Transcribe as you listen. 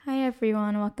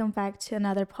everyone, welcome back to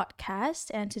another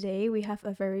podcast. And today we have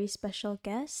a very special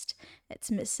guest. It's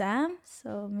Miss Sam.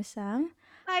 So, Miss Sam,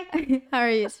 Hi. how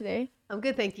are you today? I'm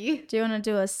good, thank you. Do you want to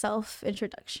do a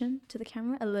self-introduction to the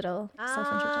camera? A little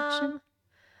self-introduction?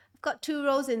 I've got two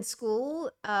roles in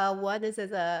school. One is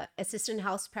as a assistant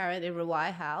house parent in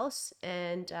Rawai House,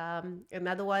 and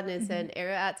another one is an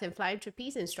aerial arts and flying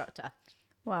trapeze instructor.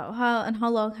 Wow. How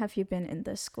long have you been in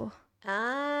this school?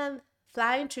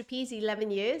 Flying trapeze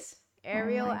 11 years.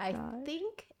 Aerial, my I God.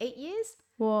 think 8 years.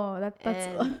 Whoa, that's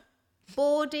And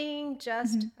boarding,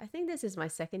 I think this is my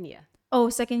second year. Oh,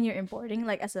 second year in boarding,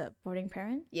 like as a boarding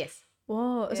parent? Yes.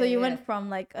 Whoa. Yeah, So you yeah. went from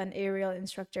like an aerial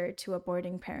instructor to a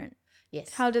boarding parent.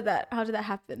 Yes. How did that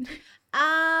happen?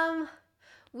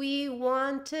 We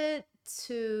wanted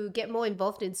to get more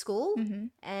involved in school,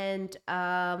 and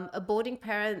a boarding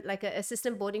parent, like an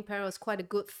assistant boarding parent, was quite a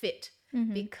good fit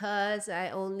because I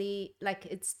only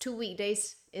it's 2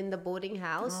 weekdays in the boarding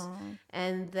house,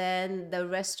 and then the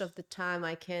rest of the time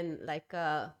I can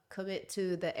commit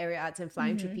to the aerial arts and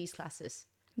flying trapeze classes.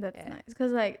 That's nice.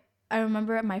 Because I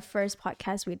remember at my first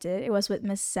podcast we did, it was with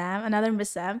Miss Sam, another Miss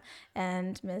Sam,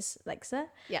 and Miss Lexa.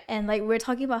 Yeah. And we're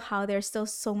talking about how there's still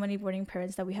so many boarding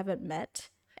parents that we haven't met.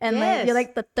 And Yes. you're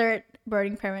the third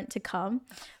boarding parent to come.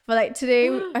 But today,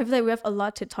 I feel like we have a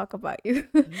lot to talk about you.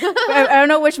 I don't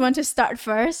know which one to start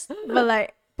first.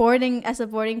 But as a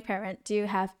boarding parent, do you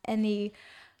have any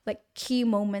key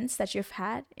moments that you've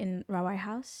had in Rawai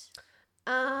House?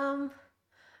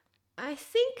 I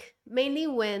think mainly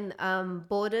when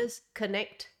boarders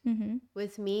connect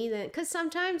with me, then because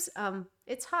sometimes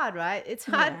it's hard, right? It's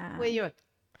hard Yeah. when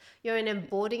you're in a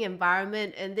boarding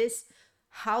environment and this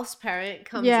house parent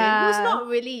comes in who's not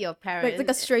really your parent. Like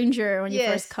a stranger when you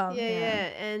Yes, first come.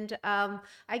 yeah. And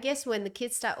I guess when the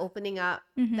kids start opening up,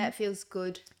 that feels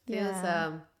good. Feels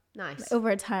Yeah. nice.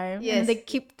 Over time. Yes. And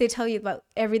they tell you about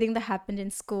everything that happened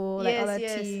in school, all Yes, that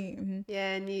yes. tea.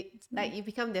 Yeah, and you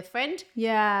become their friend.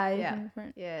 Yeah.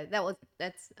 Yeah,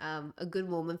 that's a good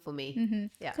moment for me.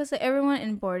 Yeah. Because everyone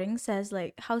in boarding says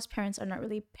house parents are not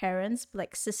really parents,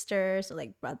 but sisters or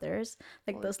brothers,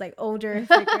 those older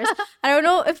figures. I don't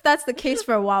know if that's the case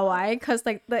for Wawai, because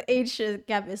the age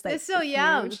gap is They're so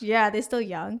young. huge. Yeah, they're still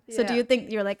young. So do Yeah. you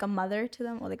think you're a mother to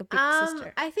them or a big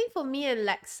sister? I think for me and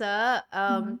Lexa,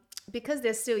 because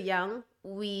they're still young,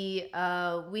 we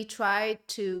try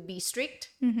to be strict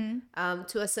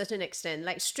to a certain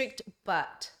extent, strict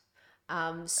but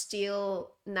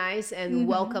still nice and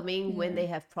welcoming when they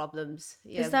have problems.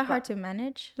 Yeah, Is that hard to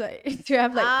manage? Do you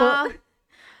have both?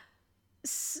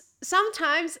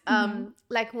 Sometimes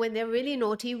when they're really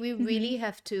naughty, we really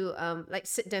have to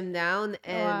sit them down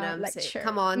and say, lecture.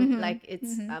 come on,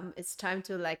 it's time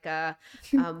to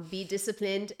be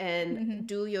disciplined and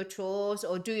do your chores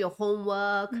or do your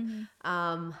homework.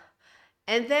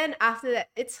 And then after that,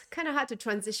 it's kind of hard to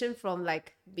transition from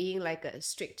being a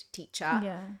strict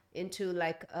teacher into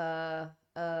a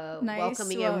Nice,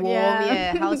 welcoming well, and warm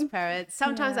yeah. house parent.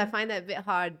 Sometimes Yeah. I find that a bit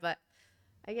hard, but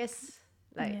I guess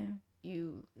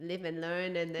you live and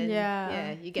learn, and then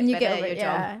you get And better at over your it,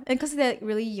 job. And because they're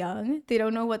really young, they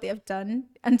don't know what they have done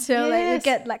until you Yes.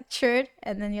 get lectured,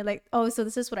 and then you're like, oh, so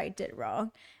this is what I did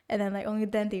wrong. And then only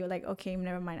then they were like, okay,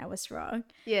 never mind, I was wrong.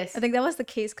 Yes. I think that was the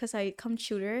case because I come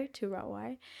tutor to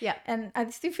Rawai. Yeah. And I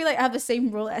still feel like I have the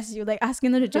same role as you,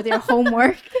 asking them to do their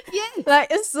homework. Yes.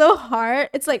 It's so hard.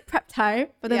 It's prep time,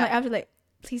 but then Yeah. after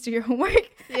please do your homework.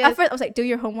 Yes. At first I was like, do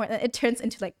your homework, and it turns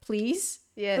into please.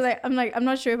 Yes. So, I'm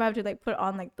not sure if I have to put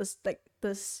on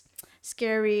this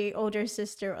scary older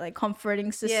sister or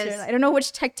comforting sister. Yes. I don't know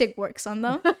which tactic works on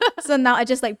them. So now I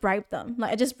just bribe them.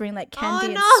 I just bring candy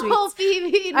and Oh no, sweets.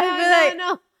 Phoebe! No, I feel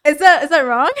no. Is that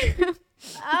wrong?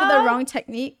 Is that the wrong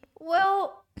technique?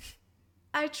 Well,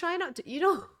 I try not to.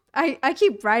 I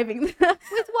keep bribing them.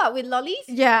 With what? With lollies?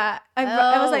 Yeah, I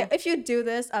was like, Oh. if you do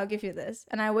this, I'll give you this,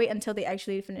 and I wait until they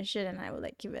actually finish it, and I will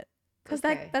give it, because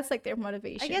Okay. that's their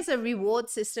motivation. I guess a reward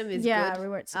system is Yeah, good.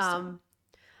 reward system.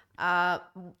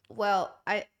 Well,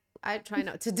 I try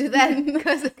not to do that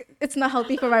because It's not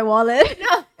healthy for my wallet.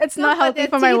 no, It's not for healthy their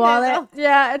for my teeth as wallet. well.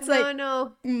 Yeah, it's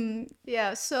no. mm,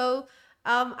 Yeah, so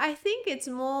I think it's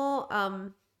more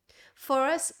for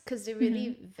us because they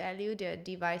really value their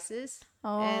devices.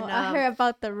 oh, And, I heard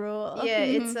about the rule. Yeah,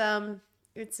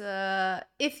 it's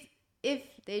if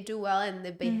they do well and they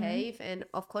behave, and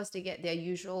of course they get their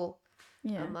usual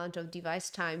yeah. amount of device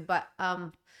time. But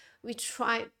we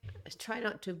try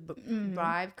not to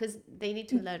bribe, because they need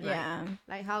to learn, Yeah. right?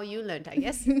 Like how you learned, I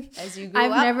guess, as you grew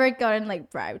I've up. never gotten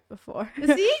like bribed before.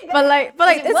 See? but like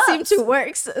it it seemed to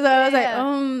works. work. So I was like,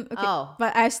 Yeah. okay. Oh.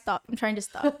 But I stopped. I'm trying to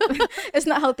stop. It's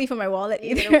not healthy for my wallet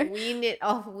You either. gotta wean it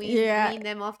off, Yeah. wean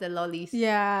them off the lollies.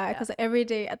 Yeah, because like, every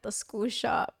day at the school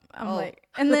shop, I'm Oh. like,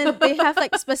 and then they have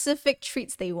like specific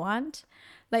treats they want.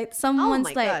 Like someone's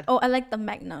my like, God. oh, I like the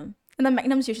Magnum, and the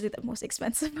Magnum's usually the most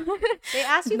expensive. They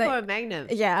ask you Like, for a Magnum.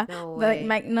 Yeah, No the, like way.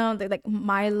 Magnum, the like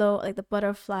Milo, like the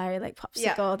butterfly, like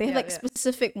popsicle. They have like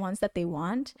specific ones that they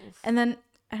want, and then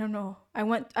I don't know. I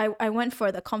went for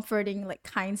the comforting, like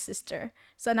kind sister.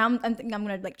 So now I'm thinking I'm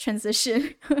gonna like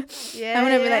transition. Yeah, I'm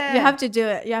gonna be like, you have to do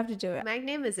it. You have to do it.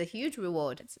 Magnum is a huge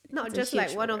reward. Not it's a just like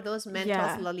huge one of reward. those Mentos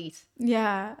Yeah. lollies.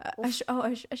 Yeah, I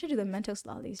should do the Mentos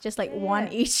lollies, just like one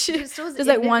Yeah. each. Just those Just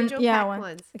like one, individual yeah, packed one.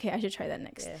 ones. Okay, I should try that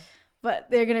next. Yeah. But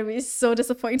they're gonna be so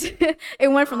disappointed. It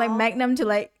went from like Aw. Magnum to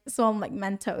like some like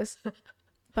Mentos.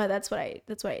 But that's what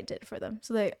I did for them.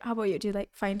 So like, how about you? Do you like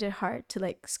find it hard to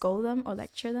like scold them or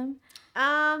lecture them?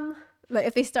 Like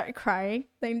if they start crying,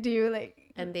 then do you like?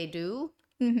 And they do.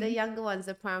 Mhm. The younger ones,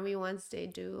 the primary ones, they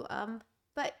do.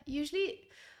 But usually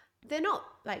they're not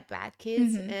like bad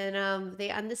kids, and they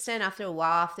understand after a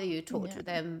while, after you talk to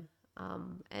them,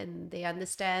 and they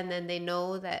understand and they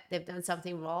know that they've done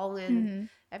something wrong, and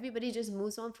everybody just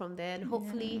moves on from there, and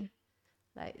hopefully,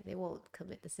 like they won't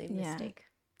commit the same mistake.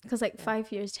 Because like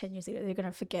 5 years, 10 years later, they're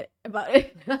gonna forget about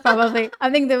it. Probably. I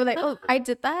think they were like, "Oh, I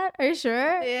did that. Are you sure?"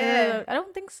 And they're Yeah. like, I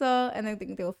don't think so. And I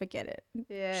think they will forget it.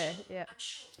 Yeah, yeah.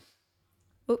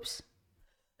 Oops.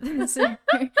 Siri,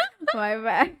 my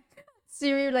bad.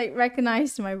 Siri like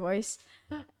recognized my voice.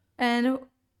 And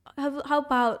how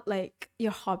about like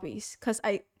your hobbies? Because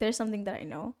there's something that I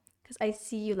know. Because I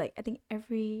see you like I think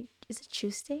every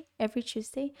Tuesday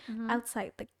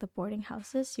outside like the boarding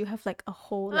houses you have like a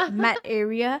whole like mat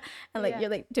area and like you're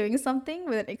like doing something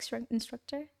with an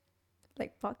instructor,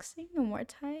 like boxing or Muay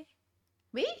Thai.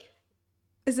 Me?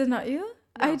 Is it not you?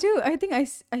 No. I do. I think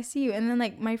I see you, and then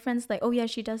like my friends like, oh yeah,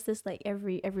 she does this like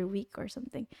every week or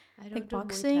something. I don't Like do Muay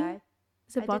boxing? Thai.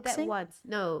 Is it I boxing? did that once.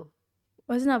 No.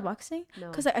 Was it not boxing? No.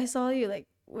 Because I saw you like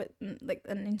with like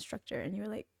an instructor, and you were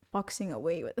like boxing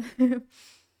away with.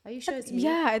 Are you sure it's me?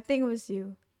 Yeah, I think it was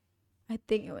you. I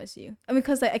mean,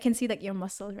 because like, I can see like your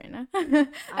muscles right now.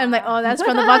 I'm like, oh, that's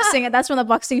from the boxing. And that's from the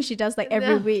boxing she does like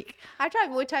every No. week. I tried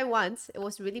Muay Thai once. It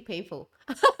was really painful.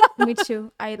 Me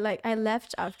too. I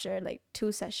left after like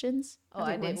 2 sessions. Oh,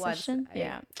 I did once. Session.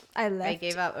 Yeah, I left. I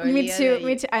gave up earlier. Me too. than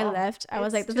Me you. too. I Oh, left. I was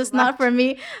it's like, this too is not much. for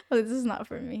me. Oh, this is not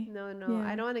for me. No, Yeah.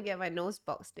 I don't want to get my nose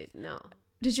boxed in. No.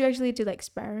 Did you actually do like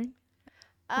sparring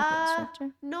with the instructor?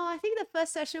 No, I think the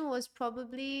first session was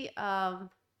probably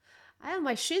I don't know,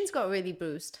 my shins got really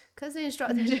bruised because the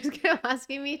instructor just kept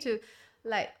asking me to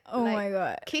like Oh like my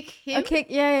god. kick him, Okay.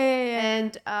 Yeah.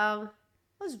 and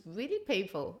it was really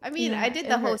painful. I mean, Yeah, I did it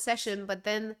the whole hurts. session, but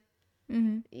then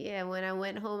Mm-hmm. yeah, when I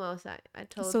went home, I was like, I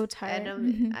told So tired.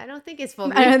 Adam, I don't think it's for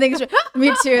me. I don't think it's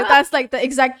me too. That's like the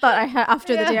exact thought I had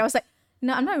after the day. I was like,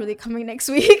 no, I'm not really coming next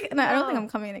week. And I don't think No. I'm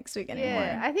coming next week anymore.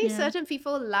 Yeah, I think certain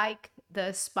people like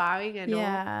the sparring and all.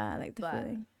 Yeah, like the but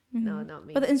feeling. No, not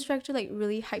me. But the instructor like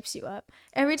really hypes you up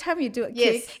every time you do a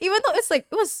Yes. kick, even though it's like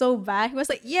it was so bad. He was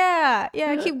like, yeah,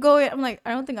 keep going. I'm like,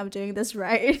 I don't think I'm doing this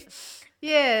right.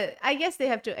 Yeah, I guess they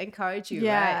have to encourage you,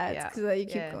 right? Yeah, because you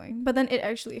keep going. But then it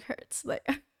actually hurts. Like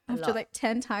after lot. like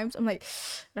 10 times, I'm like,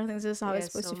 I don't think this is how it's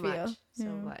supposed so to feel. much, so Yeah.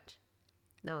 much.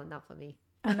 No, not for me.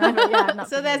 Not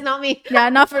So for that's me. not me. Yeah,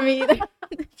 not for me either.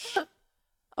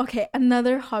 Okay,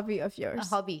 another hobby of A yours.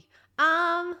 hobby.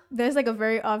 There's like a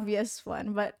very obvious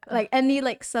one, but like any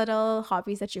like subtle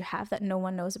hobbies that you have that no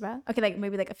one knows about. Okay, like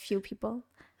maybe like a few people.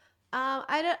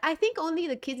 I think only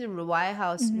the kids in Rewire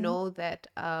House know that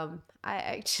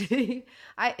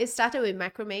it started with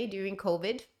macrame during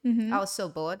COVID. I was so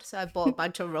bored, so I bought a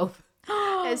bunch of rope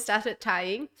and started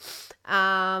tying.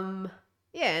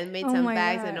 Yeah, and made Oh some my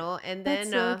bags God. and all, and That's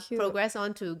then so cute. progress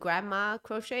on to grandma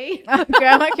crochet.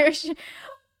 Grandma crochet.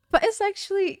 But it's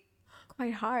actually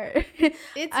quite hard.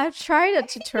 It's I've tried a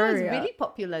it's tutorial. really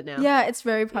popular now. Yeah, it's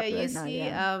very Yeah, popular you now. see,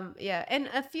 Yeah. and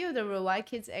a few of the Rewire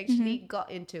kids actually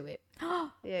got into it.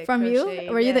 Yeah, From you?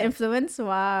 crocheting, Were you the yeah. influence?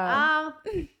 Wow.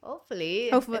 Hopefully,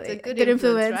 Hopefully, it's a good,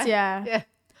 influence. right? Yeah. Yeah.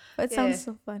 But it Yeah. sounds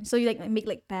so fun. So you like make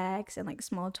like bags and like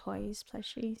small toys,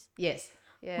 plushies. Yes.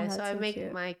 Yeah. Oh, so that's I so make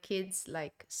cute. my kids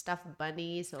like stuffed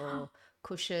bunnies or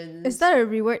cushions. Is that a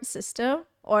reward system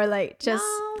or like just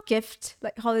No. gift,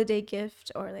 like holiday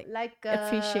gift or like? like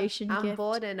appreciation I'm gift?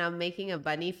 bored and I'm making a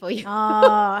bunny for you.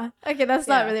 Ah, okay, that's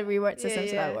not Yeah. really reward Yeah, system,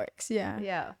 so that yeah. works.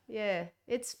 Yeah. Yeah.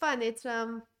 It's fun.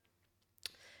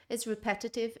 it's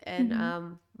repetitive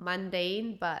and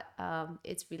mundane, but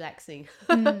it's relaxing.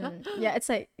 Yeah, it's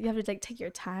like you have to like take your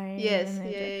time. Yes,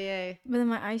 and then, yeah. But then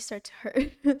my eyes start to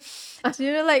hurt. Do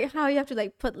you know like how you have to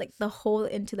like put like the hole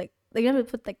into like you have to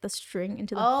put like the string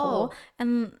into the hole,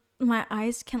 and my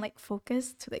eyes can like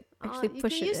focus to like actually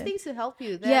push it in. You can use things to help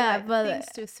you. But things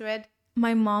to thread.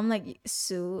 My mom like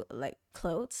sew like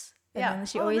clothes. And then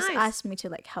she always asks me to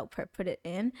like help her put it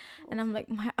in, and I'm like,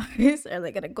 my eyes are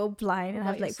like gonna go blind, and I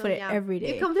have to like put it every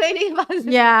day. You're complaining about it.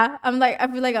 Yeah, I'm like, I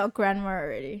feel like a grandma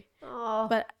already. Oh,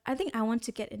 but I think I want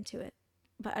to get into it,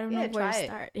 but I don't know where to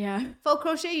start. Yeah, for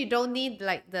crochet you don't need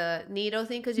like the needle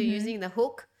thing because you're using the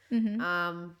hook.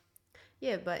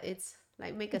 Yeah, but it's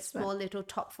like make a small little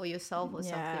top for yourself or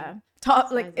something. Top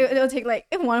like it'll take like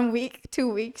 1 week,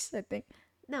 2 weeks, I think.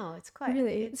 No, it's quite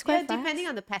it's quite fast. Depending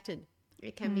on the pattern.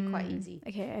 It can be quite easy.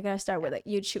 Okay, I gotta start with like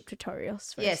YouTube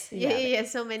tutorials first. Yes, yeah.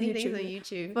 So many things on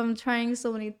YouTube. But I'm trying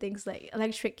so many things like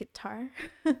electric guitar.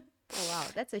 Oh wow,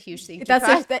 that's a huge thing. It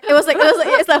was like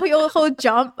it's like a whole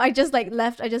jump. I just like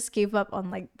left. I just gave up on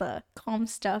like the calm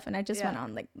stuff, and I just went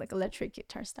on like electric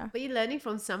guitar stuff. Were you learning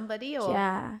from somebody or?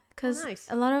 Yeah, because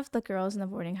a lot of the girls in the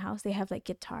boarding house, they have like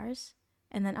guitars.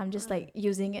 And then I'm just like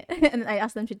using it, and I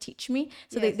asked them to teach me.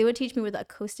 So they would teach me with the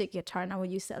acoustic guitar, and I would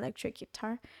use the electric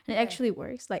guitar, and it actually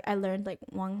works. Like I learned like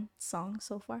one song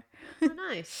so far. Oh,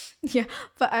 nice. Yeah,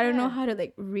 but I don't know how to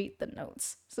like read the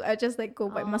notes, so I just like go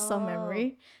by muscle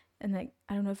memory, and like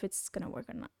I don't know if it's gonna work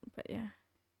or not. But yeah,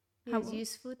 it's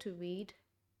useful to read.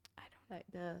 I don't like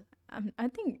the. I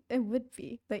think it would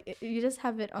be like you just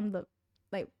have it on the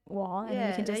like wall, and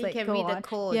you can just like go read on. The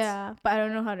chords. Yeah, but I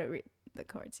don't know how to read the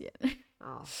chords yet.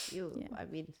 Oh, I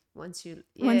mean, once you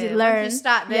learn, once you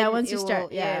start, then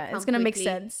it's gonna make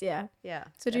sense. Yeah.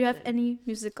 So, do you have any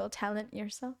musical talent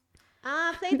yourself?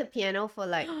 I played the piano for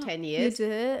like 10 years. You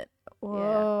did? Whoa.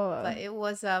 Yeah, but it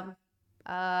was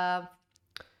I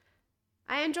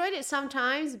enjoyed it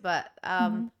sometimes, but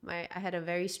I had a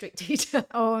very strict teacher.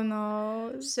 Oh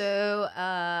no. So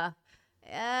a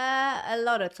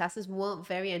lot of classes weren't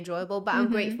very enjoyable, but I'm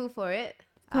grateful for it.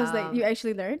 Because like you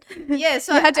actually learned. Yeah,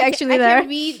 so you had to actually learn. I can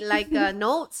read like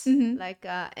notes, like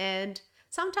and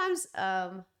sometimes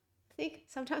I think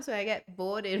sometimes when I get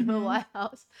bored in my White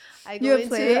House, I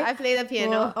play the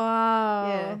piano. Wow.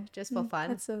 Yeah, just for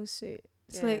fun. That's so sweet.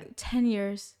 It's like 10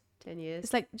 years. 10 years.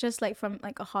 It's like just like from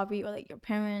like a hobby or like your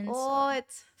parents.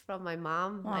 It's from my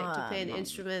mom, like to play an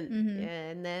instrument. Yeah,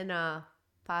 and then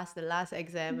passed the last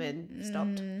exam and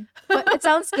stopped. But it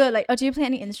sounds good. Like, do you play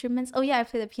any instruments? Oh yeah, I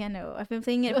play the piano. I've been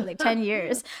playing it for like 10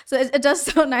 years. So it does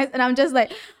so nice. And I'm just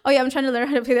like, oh yeah, I'm trying to learn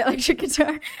how to play the electric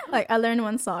guitar. Like I learned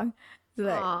one song. So,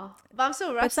 like, but I'm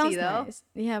so rusty though. Nice.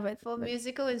 Yeah, but for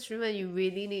musical instrument, you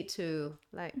really need to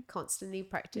like constantly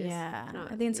practice. Yeah,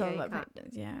 I think it's all about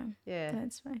practice. Yeah,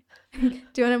 that's fine. Do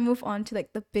you want to move on to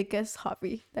like the biggest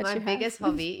hobby that my you have? biggest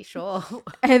hobby? Sure.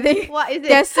 I think what is it?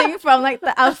 Guessing from like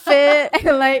the outfit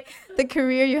and like the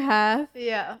career you have.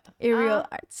 Yeah, aerial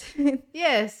arts.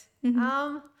 Yes.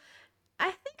 I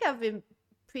think I've been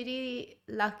pretty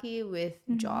lucky with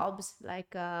jobs.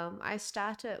 Like I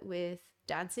started with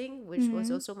dancing, which was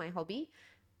also my hobby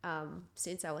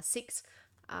since I was 6,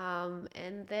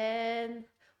 and then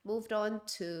moved on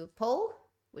to pole,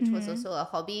 which was also a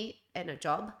hobby and a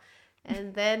job,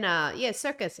 and then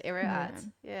circus, aerial arts.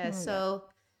 It's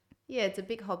a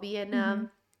big hobby, and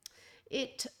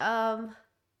it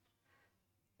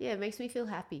makes me feel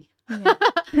happy.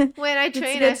 When I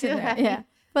train, I feel happy. Yeah.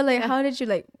 But like, how did you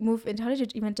like move in? How did you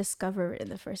even discover it in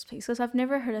the first place? Because I've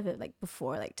never heard of it like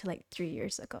before, like till like 3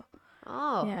 years ago.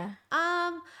 Oh, yeah.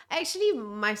 Actually,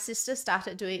 my sister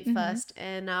started doing it first,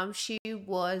 and she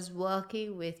was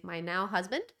working with my now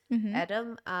husband,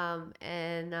 Adam.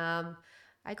 And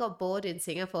I got bored in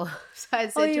Singapore, so I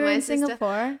said to my sister,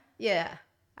 Singapore? Yeah,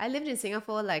 I lived in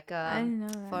Singapore like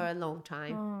for a long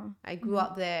time. Oh. I grew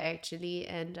up there actually,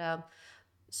 and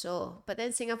but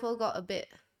then Singapore got a bit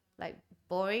like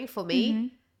boring for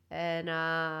me, and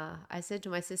I said to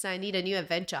my sister, I need a new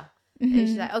adventure. And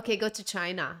she's like, okay, go to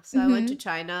China. So I went to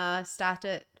China,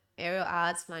 started aerial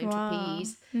arts, flying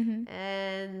trapeze.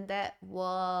 And that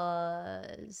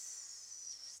was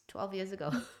 12 years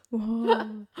ago.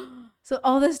 Whoa. So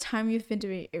all this time you've been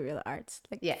doing aerial arts?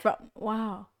 Like,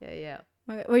 wow. Yeah.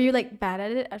 Were you like bad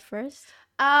at it at first?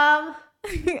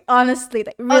 Honestly, honestly,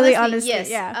 yes.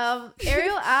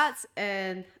 Aerial arts,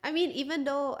 and I mean, even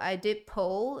though I did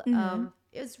pole,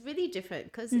 it was really different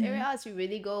because aerial arts you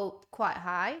really go quite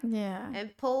high,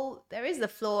 and pole there is the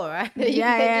floor, right?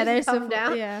 There's come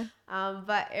down.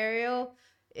 But aerial,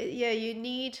 you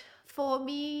need. For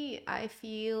me, I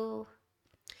feel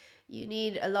you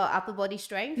need a lot of upper body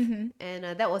strength, and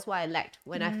that was what I lacked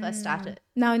when I first started.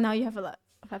 Now you have a lot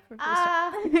of upper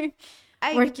body strength.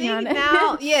 I Working think on it.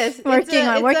 now, yes, Work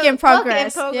in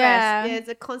progress. Yeah. Yeah, it's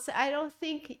a concept. I don't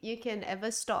think you can ever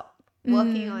stop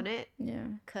working on it. Yeah.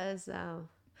 Because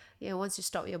once you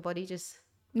stop, your body just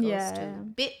goes to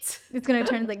bits. It's gonna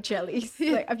turn like jellies.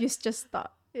 Like if you just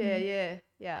stop. Yeah.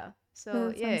 So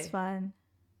That sounds fun.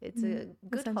 it's a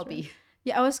good hobby. Fun.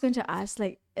 Yeah, I was going to ask,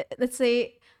 like, let's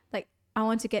say, like, I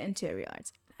want to get into aerial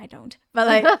arts. I don't, but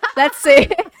like, let's say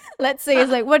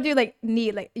it's like, what do you like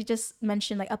need? Like, you just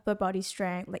mentioned like upper body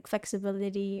strength, like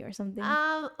flexibility or something.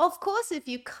 Of course, if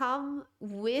you come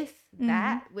with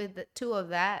that, with the two of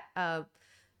that,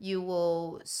 you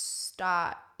will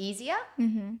start easier.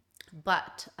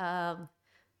 But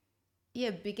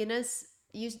beginners,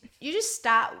 you just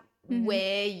start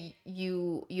where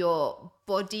your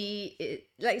body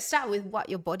start with what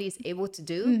your body is able to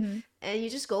do, and you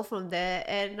just go from there.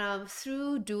 And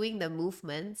through doing the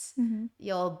movements,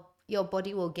 your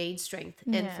body will gain strength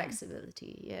and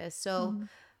flexibility. Yeah, so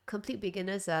complete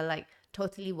beginners are like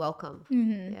totally welcome.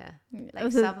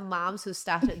 Like some moms who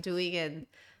started doing, and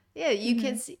you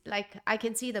can see, like I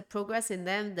can see the progress in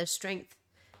them, the strength.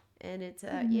 And it's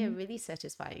really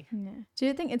satisfying. Yeah. Do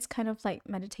you think it's kind of like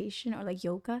meditation or like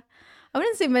yoga? I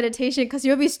wouldn't say meditation because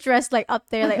you'll be stressed like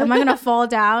up there, like am I gonna fall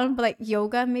down? But like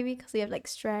yoga maybe because you have like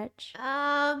stretch.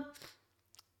 I'm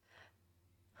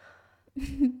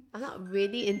not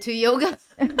really into yoga.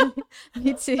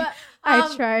 Me too. But,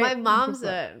 I tried. My mom's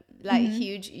a like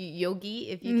huge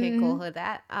yogi, if you can call her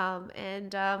that.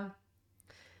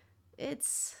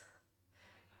 It's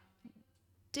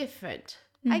different.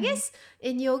 I guess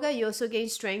in yoga you also gain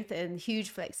strength and huge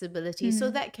flexibility,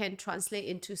 so that can translate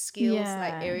into skills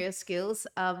like aerial skills.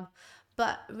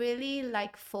 But really,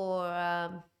 like for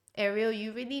aerial,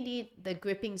 you really need the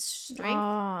gripping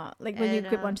strength. Like when you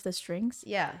grip onto the strings.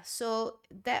 Yeah, so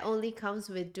that only comes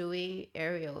with doing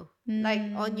aerial. Like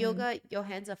on yoga, your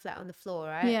hands are flat on the floor,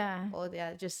 right? Yeah. Or they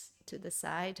are just to the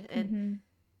side, and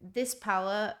this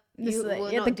power This, you like,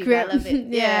 will yeah, not the grip. develop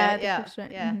it.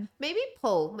 Yeah. Maybe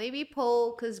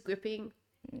pole because gripping.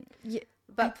 Yeah.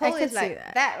 But pole is like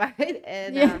that, right?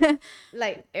 And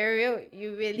like aerial,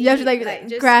 you really you have to like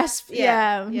just grasp.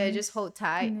 Just hold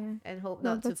tight and hope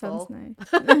not to fall. Nice.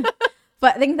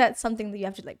 But I think that's something that you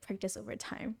have to like practice over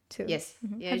time too. Yes.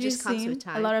 Yeah, have it just comes with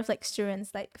time. A lot of like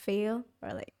students like fail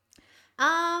or like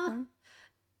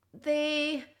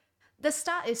the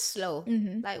start is slow.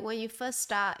 Like when you first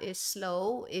start is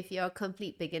slow if you're a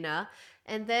complete beginner.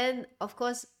 And then of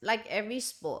course, like every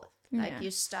sport, like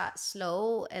you start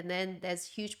slow and then there's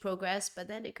huge progress, but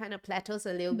then it kind of plateaus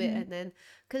a little bit. And then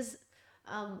because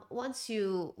once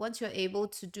you're able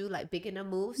to do like beginner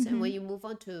moves, and when you move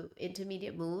on to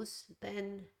intermediate moves,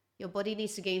 then your body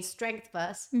needs to gain strength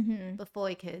first before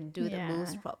it can do the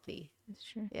moves properly. That's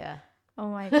true. Yeah. Oh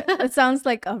my god, it sounds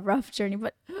like a rough journey,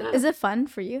 but is it fun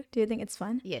for you? Do you think it's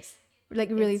fun? Yes. Like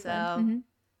really fun.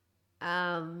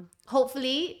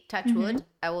 Hopefully, touch wood,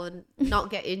 I will not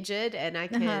get injured and I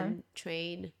can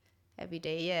train every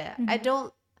day. Yeah.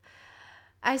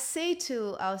 I say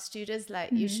to our students,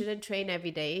 like, you shouldn't train every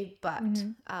day, but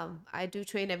I do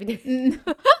train every day.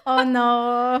 Oh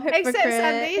no, hypocrite. Except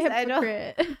Sundays,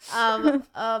 hypocrite. I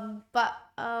know. But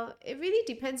it really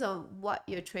depends on what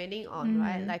you're training on,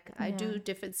 right? Like I do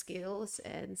different skills,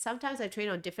 and sometimes I train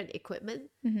on different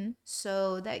equipment,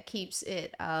 so that keeps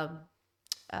it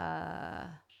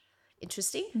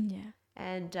interesting. Yeah.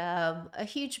 And a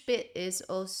huge bit is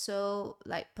also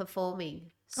like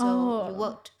performing. So you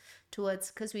worked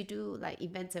towards, because we do like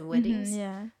events and weddings.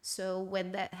 So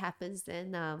when that happens,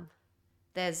 then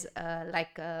there's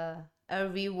like a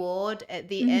reward at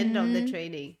the end of the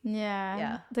training.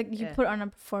 Like you put on a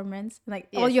performance, like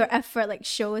all your effort like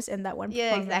shows in that one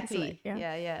performance. Exactly.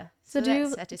 Like, So do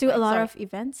you do a lot of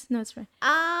events? No, it's fine.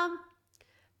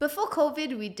 Before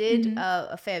COVID, we did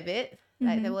a fair bit.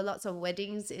 Like there were lots of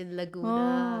weddings in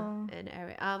Laguna and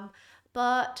area.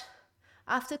 But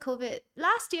after COVID,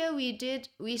 last year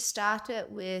we started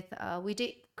with we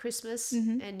did Christmas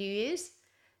and New Year's,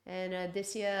 and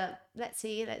this year let's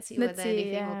see whether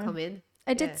anything will come in.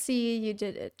 I did see you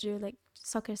did do like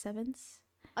soccer sevens.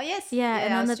 Oh yes,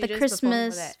 and then the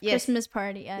Christmas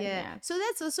party. So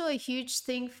that's also a huge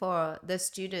thing for the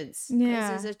students, because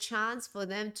there's a chance for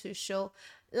them to show,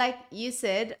 like you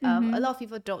said, a lot of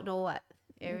people don't know what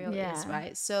aerial is,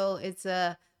 right? So it's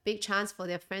a big chance for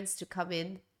their friends to come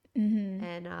in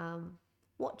and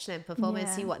watch them perform and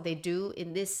see what they do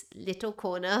in this little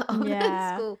corner of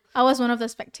the school. I was one of the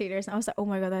spectators. I was like, oh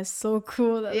my god, that's so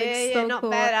cool. That looks so not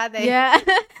cool. bad, are they? Yeah.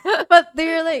 But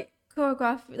they're like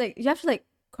choreographed, like you have to like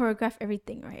choreograph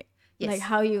everything, right? Yes. Like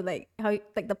how you like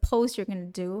the pose you're gonna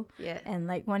do, Yeah. and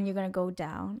like when you're gonna go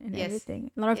down and Yes.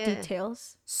 everything. A lot of Yeah.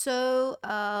 details. So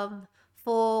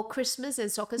for Christmas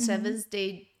and Soccer Sevens,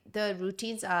 the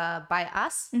routines are by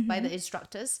us, by the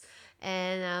instructors,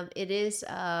 and it is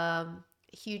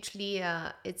hugely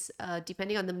it's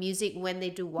depending on the music when they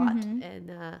do what, and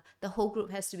the whole group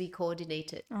has to be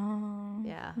coordinated. Oh.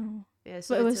 Yeah. Oh. Yeah,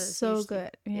 so But it it's was a so huge thing.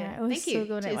 good. Yeah, Yeah. it was Thank so you. good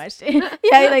when I Cheers. watched it.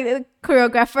 Yeah, like the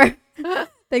choreographer.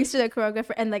 Thanks to the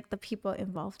choreographer and like the people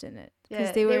involved in it, because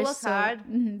Yeah, they they were work so hard.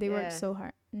 they worked Yeah. so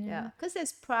hard. Yeah, because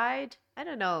there's pride. I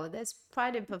don't know. There's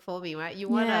pride in performing, right? You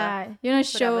wanna Yeah, you know, put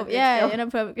up a show. good Yeah, show. you know,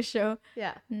 put a show.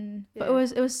 Yeah. But Yeah.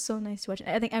 it was so nice to watch.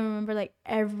 I think I remember like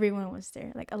everyone was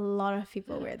there. Like a lot of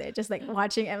people were there, just like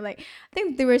watching. And like I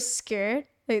think they were scared.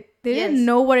 Like they Yes. didn't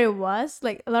know what it was.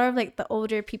 Like a lot of like the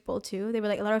older people too. They were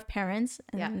like a lot of parents,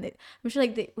 and Yeah. then I'm sure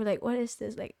like they were like, "What is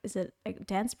this? Like, is it like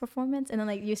dance performance?" And then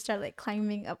like you start like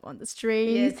climbing up on the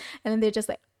strings, Yes. and then they're just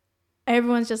like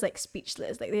everyone's just like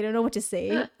speechless. Like they don't know what to say,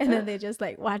 and then they're just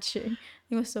like watching.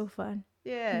 It was so fun.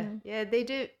 Yeah, they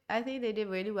do. I think they did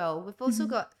really well. We've also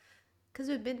got, because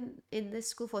we've been in this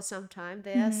school for some time,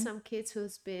 there are some kids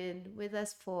who's been with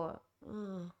us for,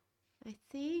 I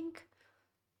think,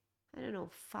 I don't know,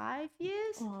 5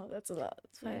 years. Oh, that's a lot.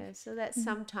 That's fine. Yeah, so that's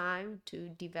some time to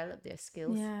develop their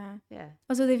skills. Yeah. Yeah.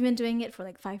 Also, they've been doing it for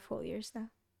like 5 whole years now.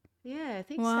 Yeah, I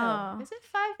think Wow. so. Is it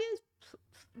 5 years?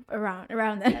 Around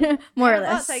there, more or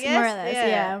Thereabouts, less. I guess. More or less,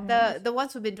 yeah. more or less. The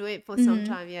ones who've been doing it for some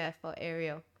time, yeah, for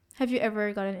aerial. Have you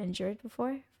ever gotten injured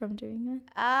before from doing it?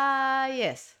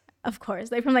 Yes. Of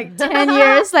course, like from like 10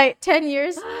 years, like 10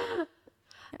 years.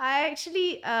 I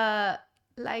actually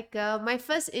my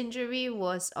first injury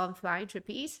was on flying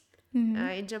trapeze.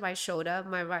 I injured my shoulder,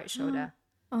 my right shoulder.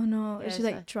 Oh no, Yeah, did you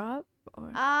so- like drop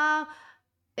or?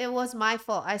 It was my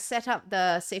fault. I set up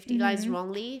the safety lines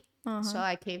wrongly, so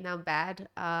I came down bad.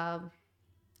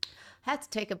 Had to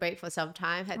take a break for some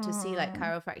time. Had to see like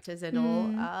chiropractors and all.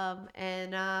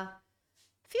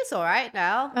 Feels all right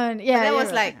now. Yeah, But that you're was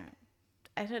right. like,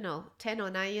 I don't know, 10 or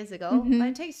 9 years ago. But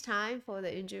it takes time for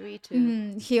the injury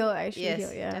to Heal, actually yes,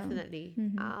 heal. Yeah, definitely.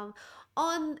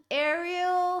 On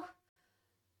aerial,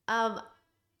 I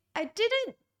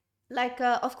didn't like.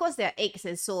 Of course, there are aches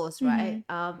and sores, right?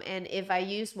 And if I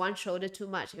use one shoulder too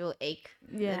much, it will ache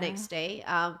Yeah. the next day.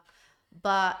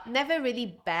 But never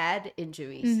really bad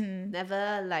injuries.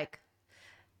 Never like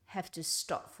have to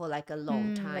stop for like a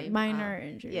long time. like minor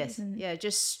injuries. Yes, yeah,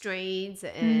 just strains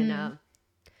and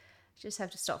just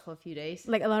have to stop for a few days.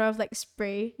 Like a lot of like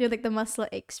spray, you know, like the muscle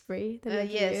ache spray that we have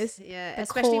to Yes, use. yeah, The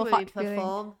especially cold, when we hot feeling.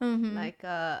 perform, like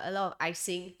a lot of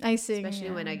icing, Icing,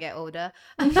 especially when I get older.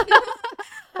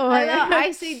 Oh I my love God.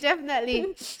 icing,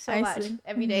 definitely so much Icing.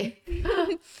 every day.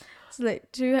 So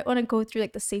like, do you want to go through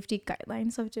like the safety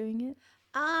guidelines of doing it?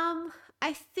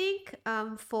 I think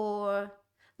for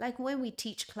like when we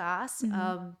teach class,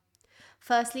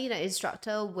 firstly the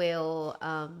instructor will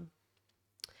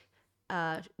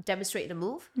demonstrate the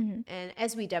move, and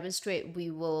as we demonstrate,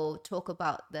 we will talk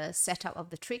about the setup of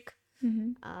the trick,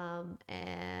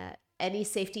 any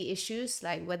safety issues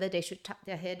like whether they should tuck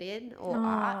their head in or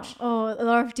arch. Oh, a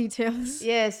lot of details.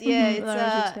 Yes, yeah, A lot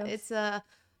of details.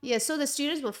 yeah. So the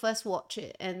students will first watch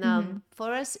it, and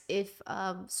for us, if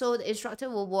so the instructor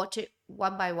will watch it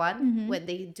one by one when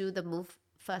they do the move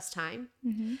first time,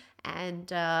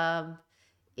 and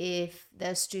if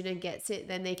the student gets it,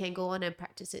 then they can go on and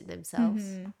practice it themselves.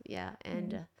 Yeah,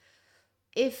 and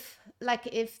if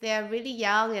they're really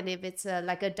young and if it's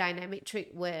like a dynamic trick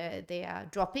where they are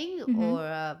dropping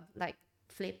or like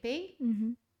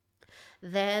flipping,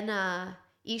 then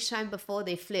each time before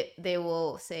they flip, they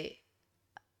will say,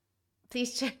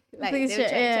 please check, like Please they'll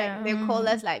check, yeah. they'll call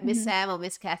us like Miss Sam or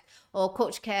Miss Cass or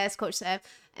Coach Cass, Coach Sam,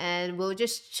 and we'll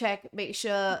just check, make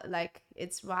sure like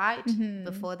it's right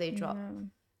before they drop.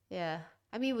 Yeah,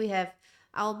 I mean we have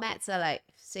our mats are like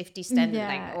safety standard,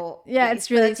 like like it's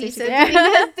really 30 safety.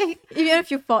 centimeters thick. Even if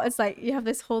you fall, it's like you have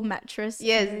this whole mattress.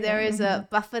 Yes, area. there is a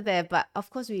buffer there, but of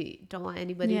course we don't want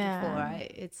anybody to fall, Yeah.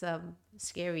 right? It's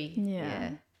scary.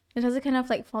 Yeah. It does it kind of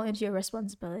like fall into your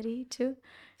responsibility too.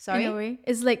 Sorry? In a way,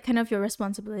 it's like kind of your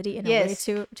responsibility in a way Yes.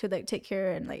 to like take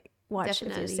care and like watch if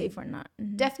Definitely. they're safe or not.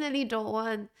 Definitely don't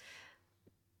want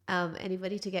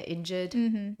anybody to get injured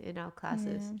in our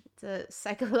classes. It's a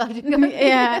psychological thing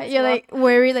Yeah, as you're well. like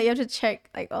worried that you have to check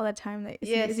like all the time. Like,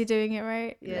 Yes. is he doing it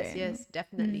right? Yes, Like, yes,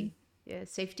 definitely. Yeah,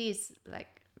 safety is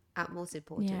like utmost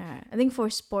important. Yeah, I think for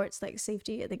sports, like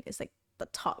safety, I think it's like the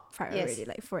top priority,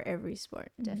 like for every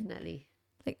sport. Definitely.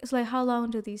 Like, it's like, how long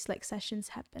do these like sessions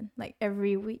happen? Like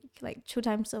every week, like 2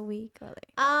 times a week, or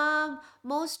like?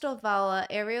 Most of our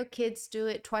aerial kids do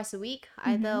it twice a week,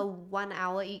 either 1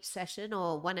 hour each session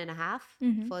or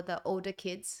 1.5 for the older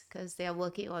kids because they are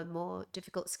working on more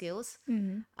difficult skills.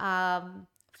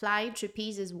 Flying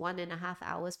trapeze is 1.5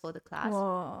 hours for the class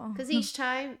Whoa. because each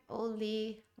time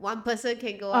only one person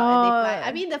can go out and they fly.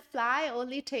 I mean, the fly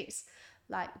only takes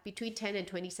like between 10 and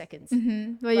 20 seconds.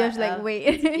 But you have to like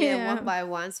wait. Yeah, one by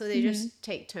one. So they just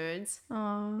take turns.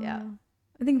 Oh. Yeah.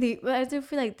 I think I do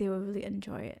feel like they will really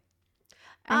enjoy it.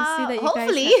 I see that you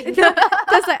hopefully.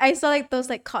 Because like I saw like those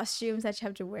like costumes that you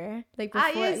have to wear like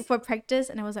before yes. for practice,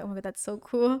 and I was like, oh my god, that's so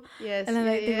cool. Yes. And then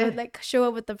like they would like show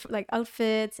up with the like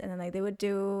outfits, and then like they would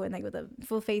do and like with the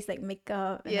full face like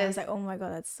makeup, and I was like, oh my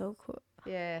god, that's so cool.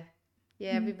 Yeah.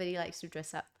 Yeah, everybody likes to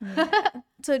dress up.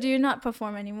 So do you not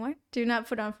perform anymore? Do you not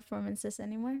put on performances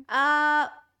anymore?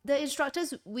 The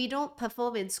instructors, we don't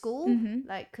perform in school,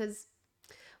 like because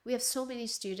we have so many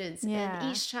students,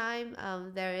 and each time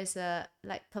there is a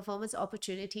like performance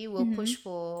opportunity, we'll push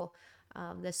for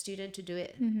the student to do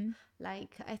it.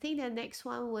 Like I think the next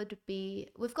one would be,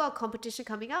 we've got a competition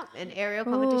coming up, an aerial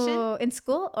competition. Oh, in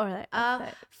school or like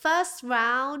outside? First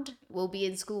round will be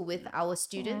in school with our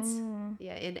students,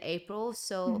 in April.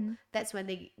 So that's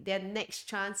when their next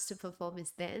chance to perform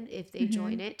is then, if they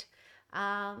join it.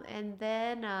 And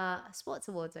then sports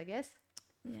awards, I guess,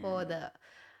 for the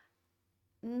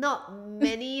not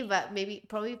many, but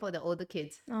probably for the older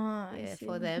kids. I see.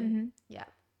 For them. Yeah.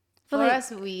 But For like,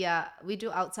 us, we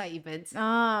do outside events.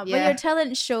 but your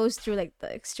talent shows through like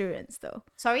the experience though.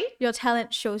 Sorry? Your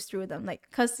talent shows through them, like,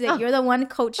 because like, you're the one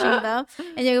coaching them,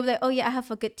 and you're like, oh yeah, I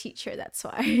have a good teacher, that's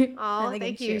why. Oh,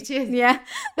 thank you. Cheers. Yeah.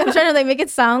 I'm trying to like make it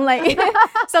sound like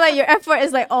so like your effort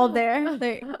is like all there.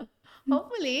 Like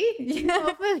hopefully.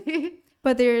 Hopefully.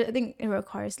 But I think it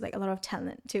requires like a lot of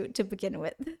talent to begin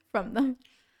with from them.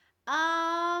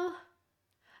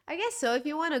 I guess so. If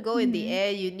you want to go in the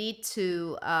air, you need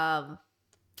to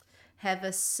have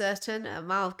a certain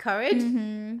amount of courage.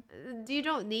 You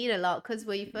don't need a lot because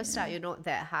when you first start, you're not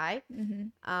that high.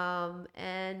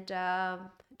 And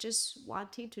just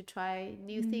wanting to try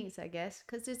new things, I guess,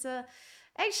 because it's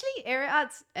actually aerial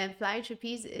arts and flying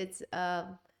trapeze.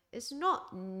 It's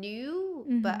not new,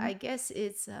 but I guess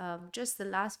it's just the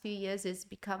last few years it's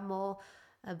become more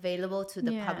available to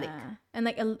the public and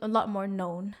like a lot more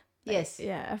known. Yes.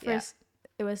 Yeah. At first,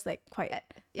 it was like quite. At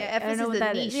first, it's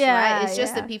the niche, Yeah, right? It's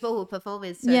just the people who perform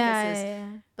in circuses. Yeah.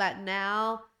 But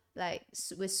now, like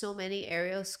with so many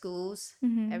aerial schools,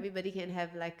 everybody can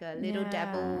have like a little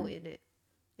dabble in it.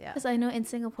 Yeah. Because I know in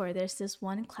Singapore, there's this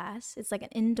one class. It's like an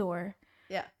indoor.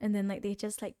 Yeah. And then like they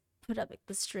just like put up like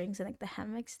the strings and like the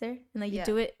hammocks there, and like you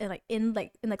do it in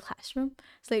the classroom.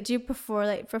 So like, do you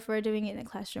prefer doing it in the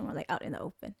classroom or like out in the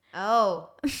open?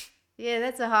 Oh. Yeah,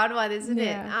 that's a hard one, isn't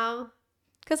it?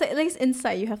 Because like, at least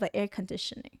inside you have like air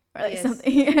conditioning or like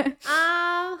something.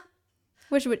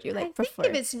 Which would you like prefer? I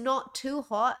think if it's not too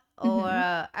hot, or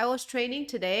I was training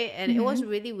today and it was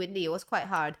really windy. It was quite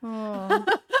hard. Oh.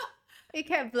 It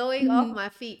kept blowing off my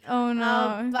feet. Oh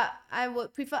no! But I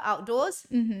would prefer outdoors.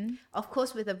 Of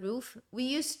course, with a roof. We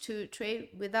used to train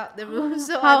without the roof.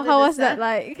 So how was that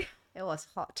like? It was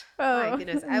hot. Oh, my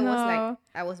goodness, I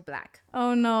was black.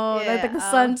 Oh no! Like the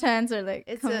suntans are like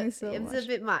it's coming so it's much. a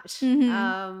bit much.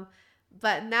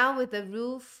 But now with the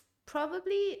roof,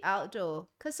 probably outdoor.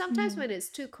 Because sometimes when it's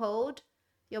too cold,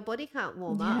 your body can't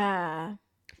warm up. Yeah.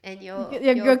 And your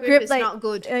grip is like, not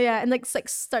good. Yeah, and like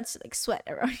starts to like sweat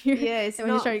around here. Yeah, it's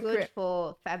not good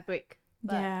for fabric.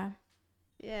 But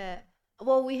yeah.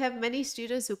 Well, we have many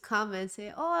students who come and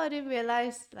say, "Oh, I didn't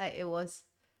realize like it was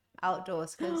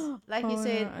outdoors." Because, like you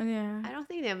said, I don't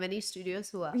think there are many studios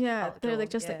who are. Yeah, there are like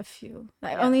just like a few.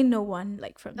 Like I only know one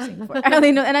like from Singapore. I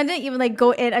only know, and I didn't even like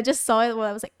go in. I just saw it while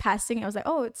I was like passing. I was like,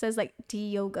 oh, it says like D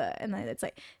yoga, and then it's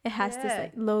like it has this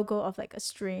like logo of like a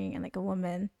string and like a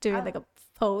woman doing like a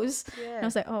pose. And I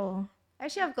was like, oh.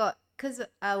 Actually, because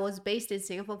I was based in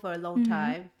Singapore for a long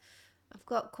time, I've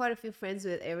got quite a few friends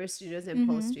with aerial studios and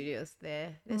pole studios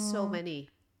there. There's so many.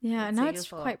 Yeah, now it's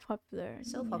quite popular.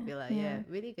 So popular,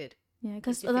 really good. Yeah,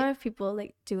 because a lot of people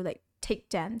like do like take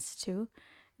dance too,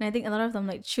 and I think a lot of them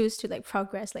like choose to like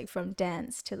progress like from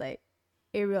dance to like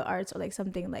aerial arts or like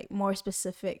something like more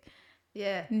specific.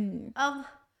 Yeah.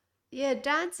 Yeah,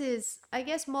 dance is, I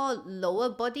guess, more lower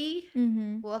body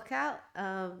workout,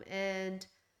 and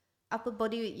upper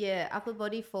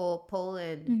body for pole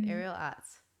and aerial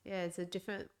arts. Yeah, it's a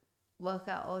different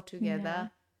workout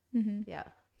altogether. Yeah.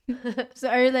 So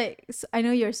are you like, I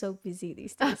know you're so busy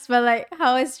these days, but like,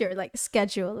 how is your like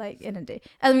schedule like in a day?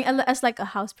 I mean, as like a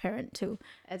house parent too.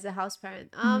 As a house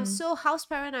parent. Mm-hmm. So house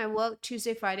parent, I work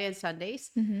Tuesday, Friday, and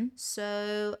Sundays. Mm-hmm.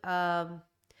 So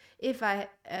if I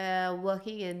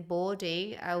working in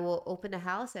boarding, I will open the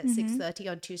house at 6:30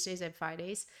 on Tuesdays and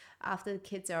Fridays after the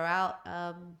kids are out.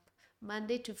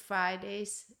 Monday to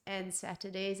Fridays and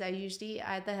Saturdays, I usually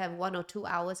either have 1 or 2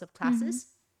 hours of classes.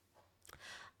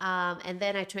 And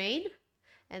then I train,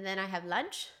 and then I have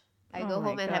lunch. I go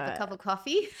home and have a cup of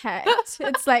coffee. Packed.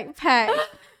 It's like packed.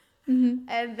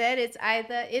 And then it's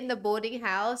either in the boarding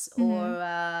house or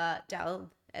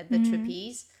down at the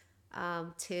Trapeze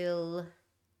till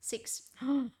 6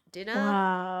 dinner.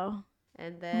 Wow.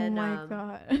 And Oh then my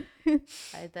God.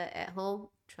 either at home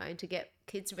trying to get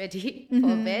kids ready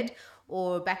for bed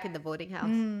or back in the boarding house.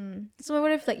 So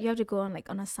what if like you have to go on like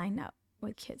on a sign up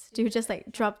with kids? Do you just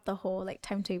like drop the whole like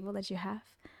timetable that you have?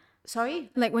 Sorry?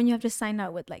 Like when you have to sign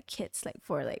out with like kids, like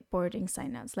for like boarding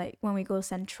sign outs, like when we go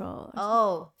central.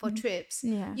 For trips.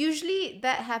 Yeah. Usually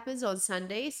that happens on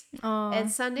Sundays.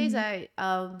 And Sundays I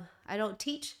don't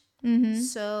teach.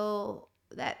 So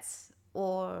that's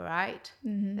all right.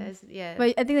 Yeah.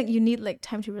 But I think like you need like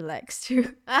time to relax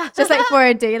too. Just like for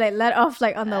a day, like let off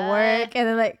like on the work and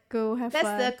then like go have fun.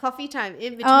 That's the coffee time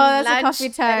in between that's the lunch, coffee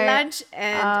time. lunch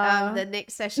and the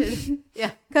next session.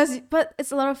 Yeah. But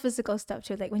it's a lot of physical stuff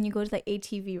too. Like when you go to like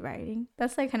ATV riding,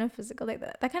 that's like kind of physical. Like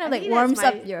that kind of I like think warms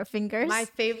that's up your fingers. My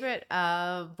favorite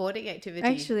boarding activity.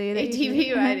 Actually, like,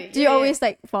 ATV riding. Do you always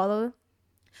like follow?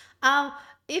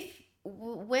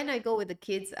 When I go with the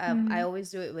kids, I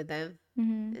always do it with them.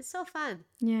 It's so fun.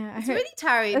 Yeah, It's really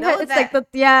tiring. It's like the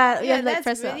you have, like, that's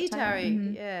press really out time.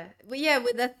 tiring. Yeah, but yeah,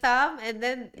 with the thumb and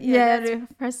then to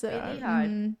press it really out.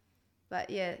 hard. But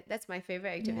yeah, that's my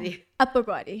favorite activity. Upper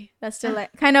body. That's still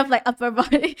like kind of like upper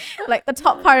body, like the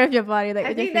top part of your body. Like I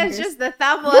with your think that's fingers. just the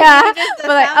thumb. Yeah, just the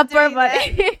but like thumb upper doing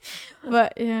that. body.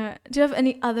 But yeah, do you have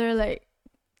any other like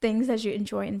things that you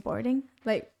enjoy in boarding?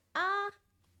 Like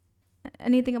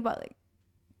anything about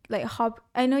like hobby?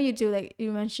 I know you do like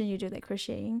you mentioned you do like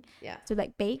crocheting. Yeah. So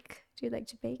like bake. Do you like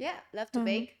to bake? Yeah, love to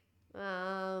bake.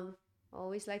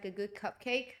 Always like a good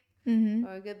cupcake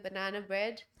or a good banana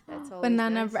bread. That's always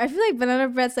Banana nice. bread. I feel like banana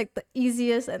bread's like the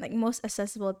easiest and like most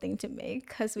accessible thing to make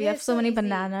because we have it's so so many easy.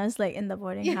 bananas like in the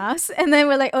boarding house, and then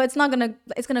we're like, oh, it's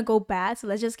gonna go bad, so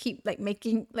let's just keep like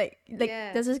making let's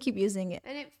just keep using it.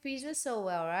 And it freezes so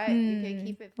well, right? You can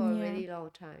keep it for a really long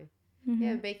time.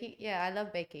 Yeah, baking. Yeah, I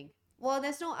love baking. Well,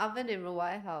 there's no oven in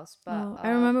Rawai house, but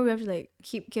I remember we have to like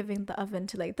keep giving the oven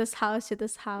to like this house to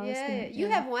this house. Yeah, you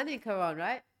have one in Karon,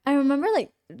 right? I remember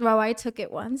like Rawai took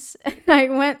it once.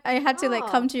 I had to like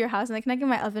come to your house and like, can I get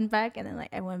my oven back? And then like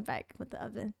I went back with the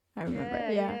oven. I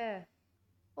remember. Yeah.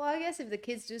 Well, I guess if the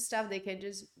kids do stuff, they can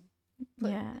just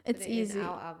put it's it easy. in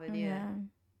our oven.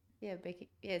 Yeah, baking.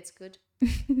 Yeah, it's good.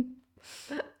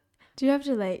 Do you have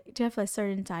a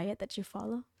certain diet that you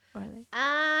follow, or like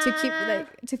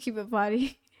to keep a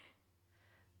body?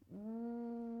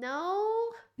 No.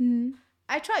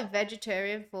 I tried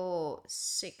vegetarian for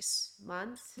 6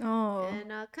 months.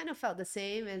 And I kind of felt the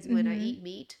same as when I eat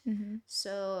meat.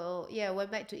 So yeah, I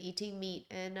went back to eating meat,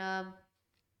 and I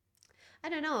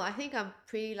don't know. I think I'm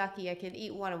pretty lucky. I can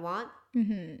eat what I want.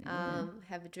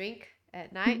 Have a drink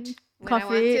at night. When Coffee I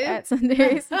want to. at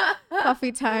Sundays.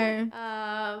 Coffee time.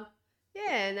 Yeah,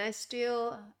 and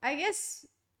I guess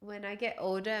when I get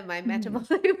older and my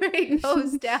metabolic rate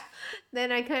goes down,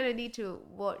 then I kind of need to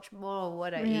watch more of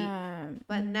what I eat.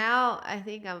 But now I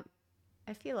think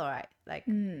I feel all right. Like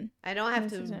I don't have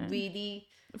to really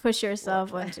push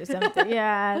yourself onto something.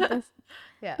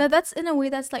 But that's in a way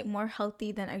that's like more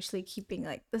healthy than actually keeping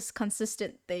like this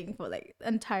consistent thing for like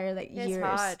entire like years. It's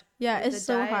hard. Yeah, it's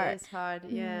so hard. It's hard.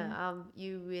 Yeah.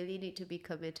 You really need to be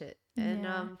committed. And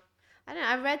I don't know,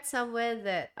 I read somewhere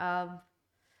that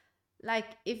like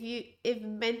if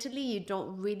mentally you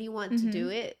don't really want to do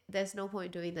it, there's no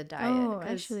point doing the diet,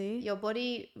 because your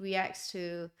body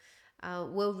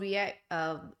will react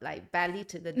like badly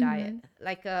to the diet.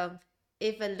 Like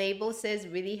if a label says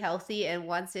really healthy and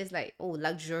one says like, oh,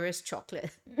 luxurious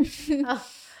chocolate.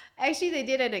 Actually, they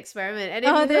did an experiment, and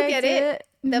if you look at it,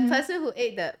 the person who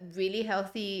ate the really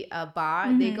healthy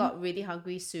bar, they got really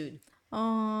hungry soon.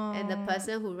 And the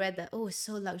person who read that, oh, it's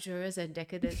so luxurious and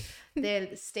decadent,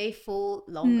 they'll stay full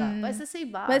longer. But it's the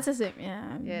same bar. But it's the same,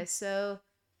 yeah. Yeah, so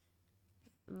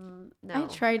no. I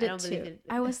tried it too.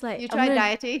 I was like, you tried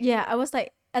dieting? Yeah, I was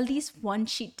like, at least one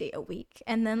cheat day a week,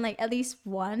 and then like at least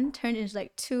one turn into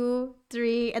like 2,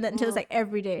 3, and then until it's like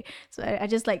every day. So I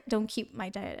just like don't keep my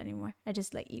diet anymore. I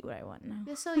just like eat what I want now.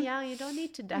 You're so young, you don't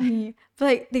need to diet. Yeah. But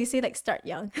like they say like start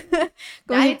young.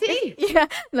 Dieting? Yeah,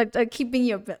 like keeping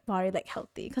your body like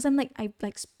healthy. Because I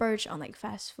like splurge on like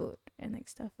fast food and like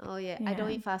stuff. Oh yeah, I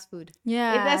don't eat fast food.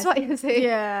 Yeah, If that's what you say.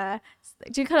 Yeah.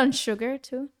 Do you cut on sugar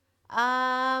too?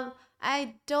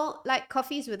 I don't like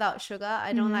coffees without sugar.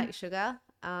 I don't like sugar.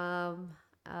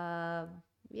 Yeah,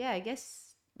 I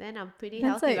guess then I'm pretty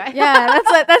That's healthy, like, right? yeah,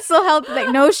 that's so healthy. Like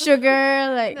no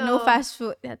sugar, like no No. fast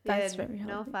food. Yeah, that's Yeah, very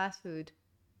healthy. no fast food.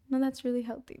 No, that's really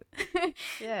healthy.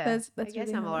 Yeah, that's I guess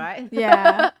really I'm healthy. alright.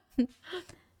 Yeah.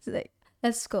 So like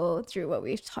let's go through what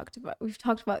we've talked about. We've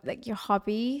talked about like your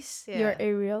hobbies, your Yeah.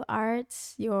 aerial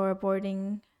arts, your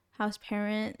boarding house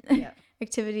parent Yeah.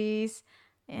 activities,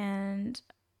 and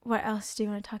what else do you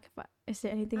want to talk about? Is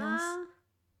there anything else?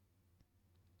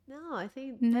 No, I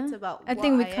think No? that's about I what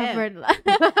think we I am. covered a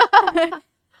lot.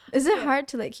 Is it Yeah. hard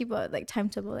to like keep a like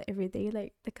timetable like every day,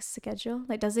 like a schedule?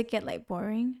 Like does it get like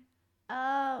boring?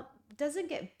 Doesn't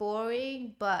get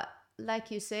boring, but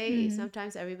like you say,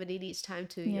 sometimes everybody needs time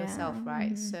to yourself,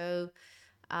 right? So,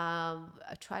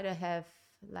 I try to have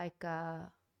like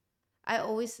I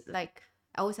always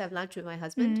have lunch with my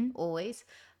husband, always.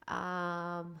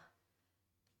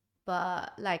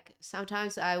 But like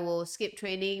sometimes I will skip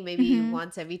training maybe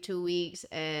once every 2 weeks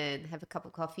and have a cup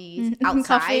of coffee outside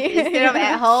Coffee. instead of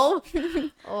at home,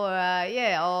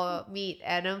 or meet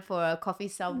Adam for a coffee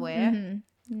somewhere.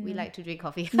 We like to drink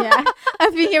coffee. Yeah.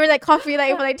 I've been hearing like coffee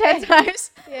like for like 10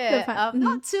 times. Yeah,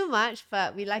 not too much,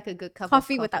 but we like a good cup of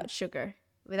Coffee coffee without sugar.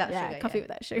 Without Yeah, sugar. coffee Yeah.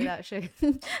 without sugar. Without sugar.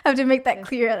 I have to make that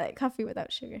clear, like coffee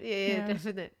without sugar. Yeah,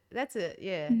 definitely. That's it.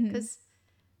 Yeah, because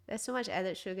there's so much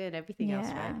added sugar and everything else,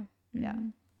 right? Yeah.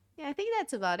 Yeah, I think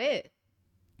that's about it.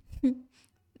 I think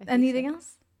Anything so.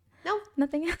 else? No.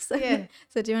 Nothing else? Yeah.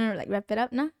 So do you want to like wrap it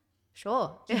up now?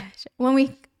 Sure. Yeah.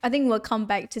 When I think we'll come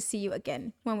back to see you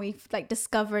again when we like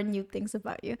discover new things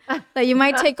about you. Like you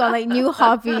might take on like new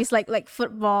hobbies like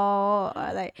football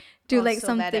or like do Oh, like so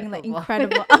bad at something like football.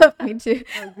 incredible. Oh, me too.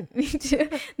 Me too.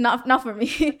 Not for me.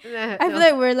 I feel No.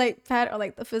 like we're like bad at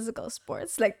like the physical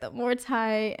sports, like the Muay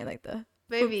Thai and like the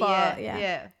Maybe, football.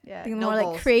 yeah. I think No more like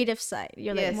balls. creative side.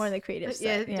 You're like Yes. more the creative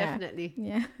Yeah, side. definitely.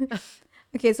 Yeah.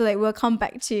 Okay, so like we'll come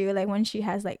back to you like when she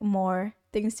has like more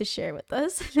things to share with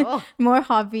us. Sure. More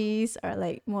hobbies or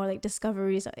like more like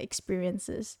discoveries or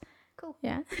experiences. Cool.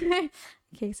 Yeah.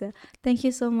 Okay, so thank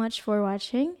you so much for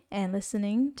watching and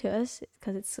listening to us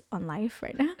because it's on live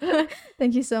right now.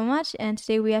 Thank you so much. And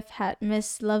today we have had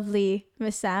Miss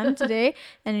Sam today,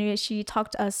 and she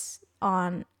talked to us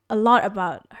on a lot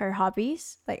about her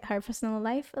hobbies, like her personal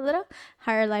life a little,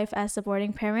 her life as a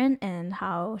boarding parent, and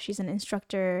how she's an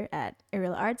instructor at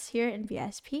Aerial Arts here in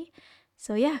BISP.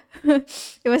 So yeah, I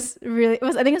think it was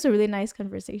a really nice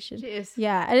conversation. Cheers.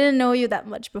 Yeah, I didn't know you that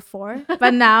much before,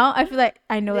 but now I feel like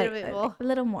I know Little like, bit like, a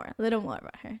little more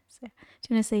about her. So do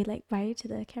you want to say like bye to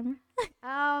the camera?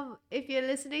 If you're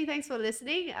listening, thanks for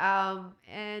listening. Yeah,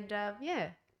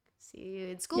 see you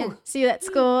in school. Yeah. See you at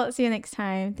school. See you next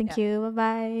time. Thank you. Bye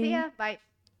bye. See ya. Bye.